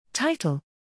Title: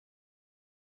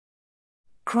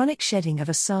 Chronic shedding of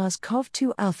a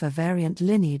SARS-CoV-2 alpha variant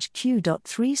lineage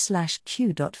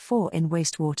Q.3/Q.4 in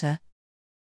wastewater.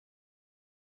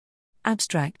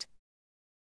 Abstract: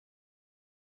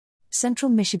 Central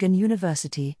Michigan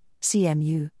University,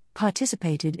 CMU,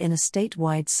 participated in a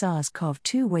statewide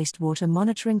SARS-CoV-2 wastewater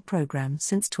monitoring program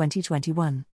since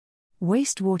 2021.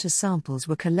 Wastewater samples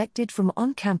were collected from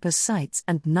on-campus sites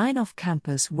and 9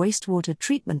 off-campus wastewater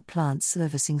treatment plants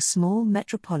servicing small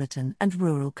metropolitan and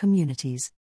rural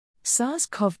communities.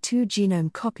 SARS-CoV-2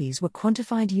 genome copies were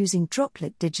quantified using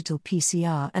droplet digital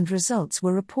PCR and results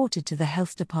were reported to the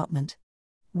health department.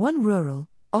 One rural,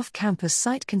 off-campus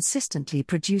site consistently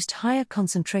produced higher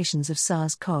concentrations of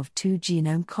SARS-CoV-2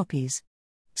 genome copies.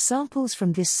 Samples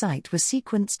from this site were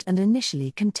sequenced and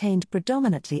initially contained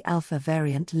predominantly alpha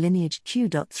variant lineage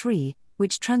Q.3,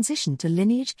 which transitioned to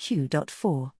lineage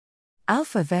Q.4.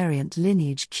 Alpha variant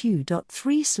lineage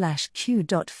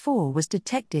Q.3/Q.4 was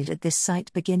detected at this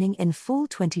site beginning in fall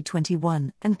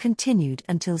 2021 and continued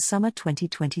until summer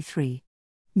 2023.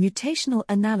 Mutational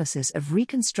analysis of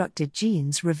reconstructed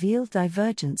genes revealed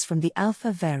divergence from the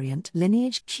alpha variant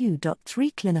lineage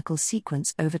Q.3 clinical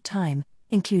sequence over time,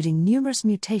 including numerous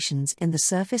mutations in the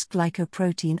surface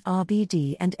glycoprotein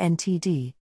RBD and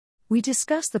NTD. We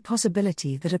discussed the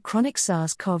possibility that a chronic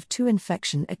SARS-CoV-2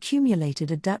 infection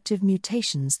accumulated adaptive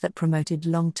mutations that promoted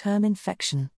long-term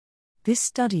infection. This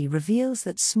study reveals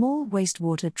that small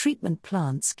wastewater treatment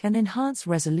plants can enhance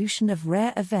resolution of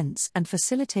rare events and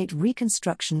facilitate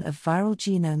reconstruction of viral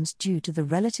genomes due to the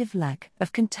relative lack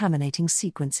of contaminating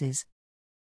sequences.